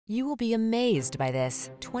You will be amazed by this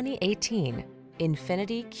 2018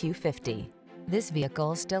 Infiniti Q50. This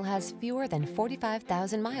vehicle still has fewer than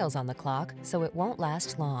 45,000 miles on the clock, so it won't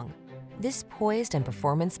last long. This poised and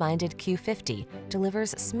performance-minded Q50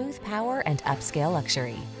 delivers smooth power and upscale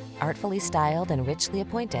luxury. Artfully styled and richly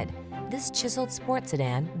appointed, this chiseled sports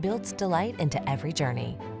sedan builds delight into every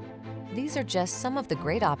journey. These are just some of the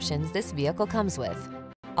great options this vehicle comes with: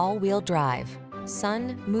 all-wheel drive,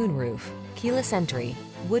 sun, moonroof, keyless entry,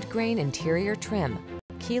 wood grain interior trim,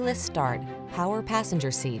 keyless start, power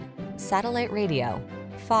passenger seat, satellite radio,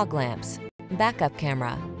 fog lamps, backup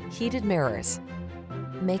camera, heated mirrors.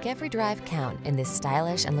 Make every drive count in this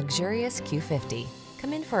stylish and luxurious Q50.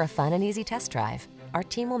 Come in for a fun and easy test drive. Our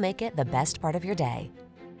team will make it the best part of your day.